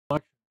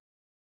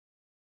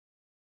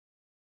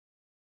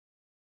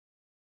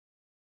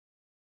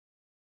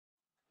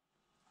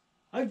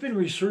I've been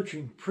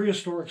researching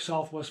prehistoric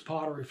Southwest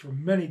pottery for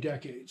many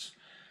decades.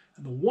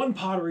 And the one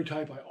pottery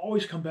type I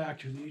always come back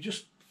to that you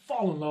just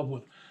fall in love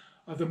with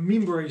are the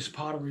Mimbres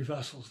pottery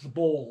vessels, the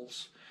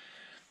bowls.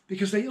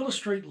 Because they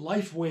illustrate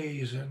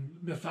lifeways and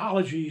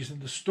mythologies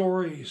and the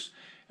stories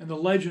and the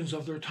legends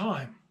of their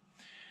time.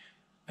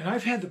 And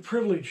I've had the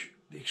privilege,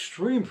 the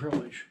extreme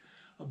privilege,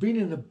 of being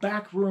in the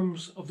back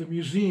rooms of the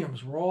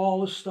museums where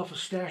all this stuff is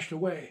stashed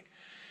away.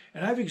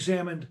 And I've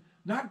examined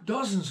not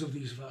dozens of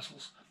these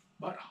vessels,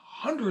 but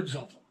hundreds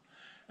of them.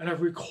 And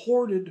I've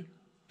recorded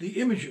the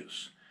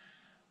images.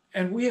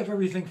 And we have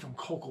everything from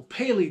Cunkle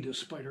to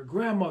Spider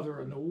Grandmother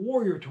and the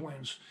Warrior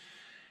Twins.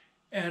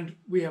 And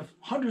we have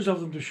hundreds of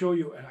them to show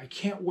you, and I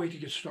can't wait to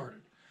get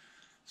started.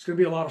 It's going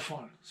to be a lot of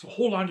fun, so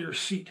hold on to your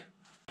seat.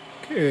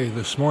 Okay,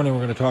 this morning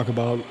we're going to talk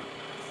about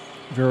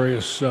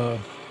various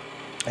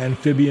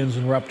amphibians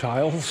and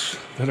reptiles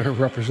that are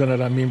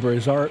represented on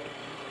Mimbres art.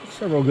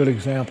 Several good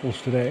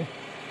examples today.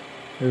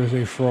 There's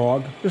a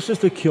frog. This is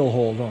the kill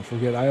hole, don't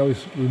forget. I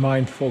always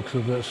remind folks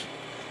of this.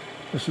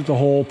 This is the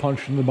hole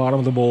punched in the bottom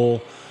of the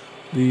bowl.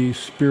 The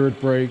spirit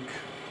break,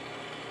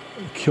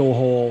 kill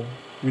hole,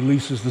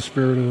 releases the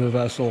spirit of the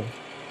vessel.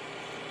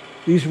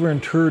 These were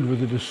interred with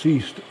the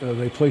deceased.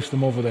 They placed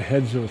them over the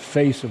heads or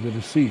face of the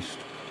deceased.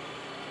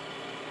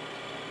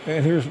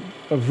 And here's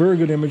a very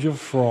good image of a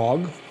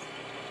frog.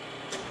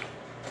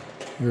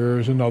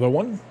 Here's another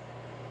one.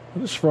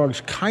 This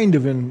frog's kind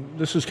of in,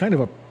 this is kind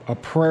of a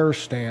prayer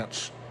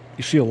stance.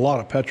 You see a lot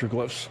of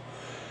petroglyphs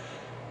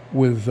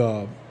with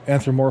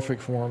anthropomorphic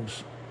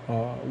forms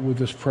with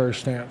this prayer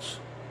stance.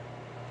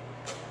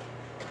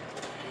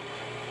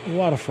 A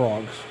lot of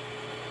frogs,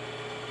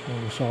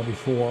 as we saw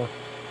before.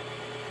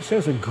 This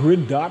has a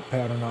grid dot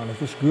pattern on it.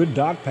 This grid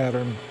dot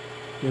pattern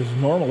is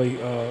normally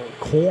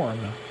corn.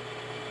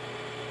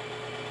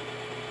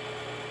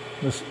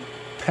 This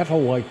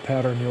petal-like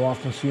pattern you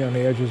often see on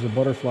the edges of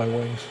butterfly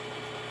wings.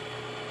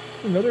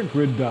 Another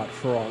grid dot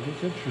frog.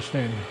 It's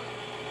interesting.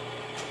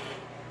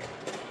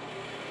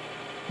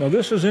 Now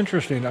this is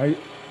interesting.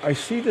 I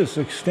see this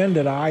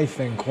extended eye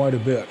thing quite a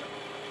bit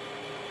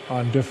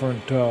on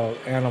different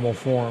animal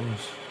forms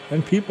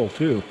and people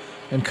too,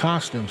 and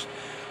costumes.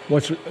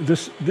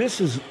 This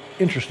is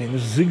interesting.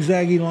 This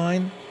zigzaggy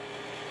line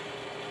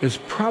is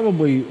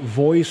probably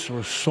voice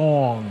or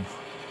song.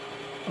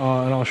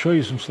 And I'll show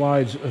you some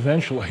slides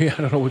eventually. I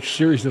don't know which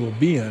series it'll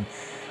be in.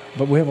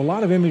 But we have a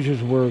lot of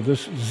images where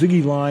this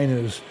ziggy line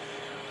is,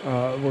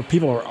 where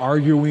people are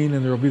arguing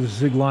and there will be this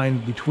zig line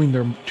between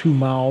their two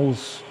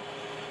mouths.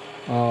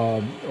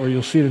 Or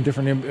you'll see it in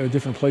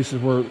different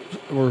places where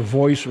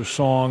voice or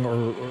song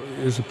or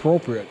is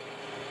appropriate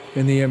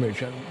in the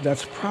image. And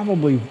that's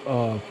probably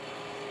the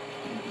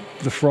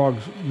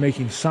frogs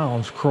making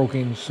sounds,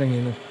 croaking,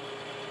 singing.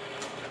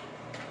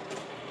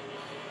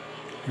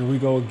 Here we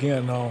go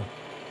again now.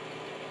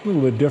 A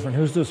little bit different.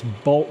 Here's this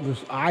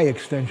eye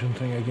extension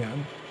thing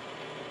again.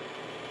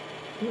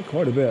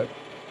 Quite a bit.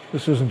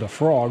 This isn't a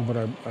frog, but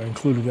I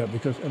included that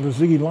because, and the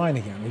ziggy line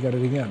again. We got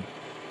it again.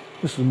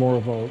 This is more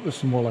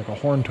like a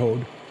horned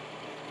toad.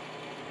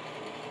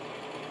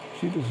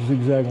 See this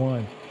zigzag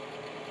line.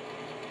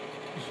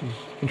 This is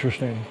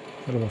interesting.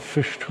 Kind of a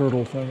fish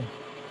turtle thing.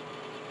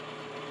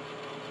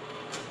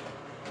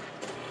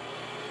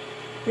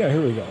 Yeah,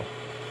 here we go.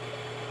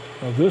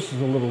 Now this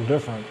is a little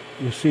different.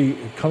 You see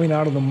it coming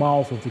out of the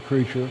mouth of the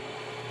creature,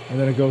 and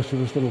then it goes to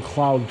this little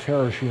cloud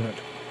terrace unit.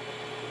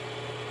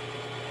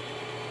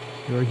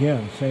 Here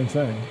again, same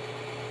thing.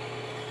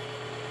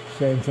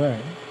 Same thing.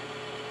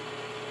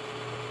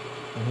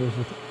 And here's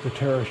the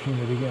terrace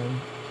unit again.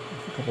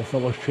 There's a couple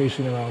fellows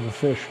chasing around the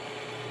fish.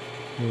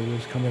 Here it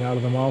is coming out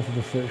of the mouth of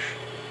the fish.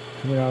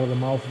 Coming out of the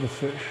mouth of the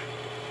fish.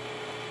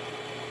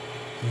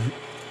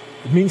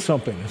 It means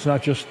something. It's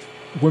not just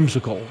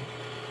whimsical.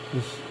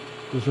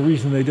 There's a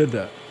reason they did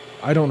that.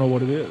 I don't know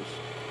what it is.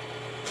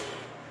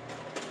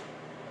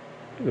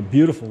 Look at a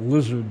beautiful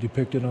lizard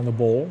depicted on the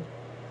bowl.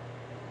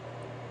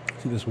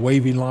 See this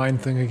wavy line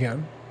thing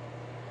again.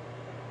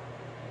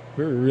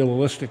 Very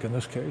realistic in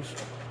this case.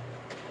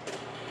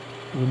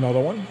 Here's another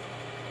one.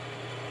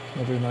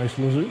 Another nice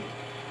lizard.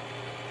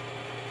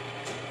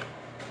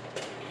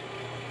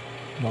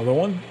 Another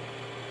one.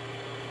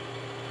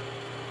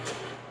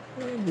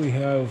 And we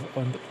have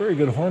a very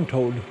good horned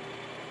toad.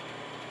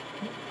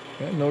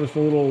 And notice the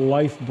little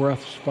life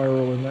breath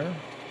spiral in there.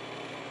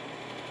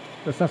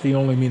 That's not the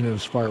only meaning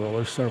of spiral.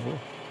 There's several.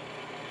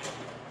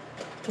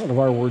 A lot of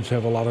our words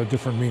have a lot of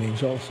different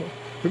meanings also.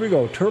 Here we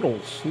go.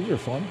 Turtles. These are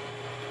fun.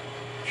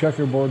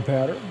 Checkerboard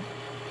pattern.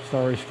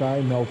 Starry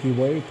sky, Milky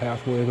Way,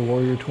 pathway of the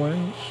Warrior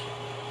Twins.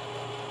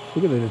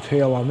 Look at the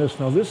detail on this.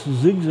 Now this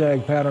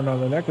zigzag pattern on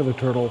the neck of the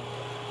turtle,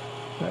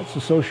 that's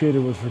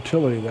associated with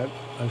fertility.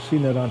 I've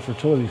seen that on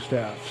fertility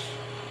staffs.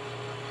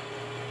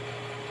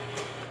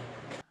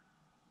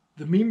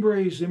 The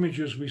Mimbres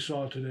images we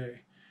saw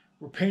today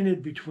were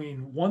painted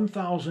between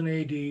 1000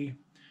 AD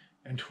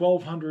and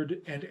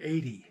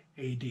 1280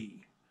 AD.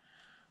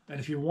 And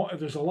if you want,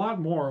 there's a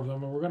lot more of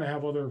them, and we're going to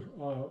have other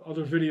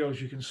videos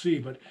you can see.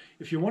 But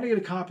if you want to get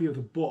a copy of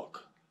the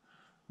book,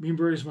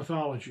 Mimbres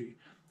Mythology.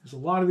 There's a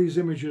lot of these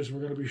images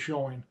we're going to be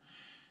showing.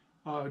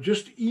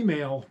 Just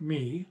email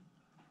me,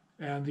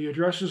 and the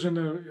address is in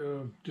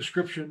the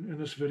description in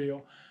this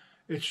video.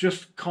 It's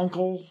just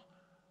Cunkle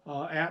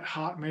at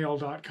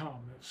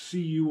hotmail.com. That's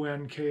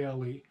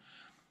C-U-N-K-L-E.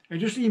 And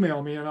just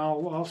email me, and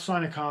I'll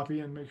sign a copy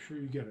and make sure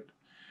you get it.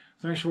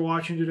 Thanks for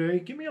watching today.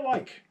 Give me a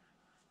like,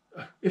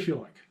 if you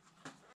like.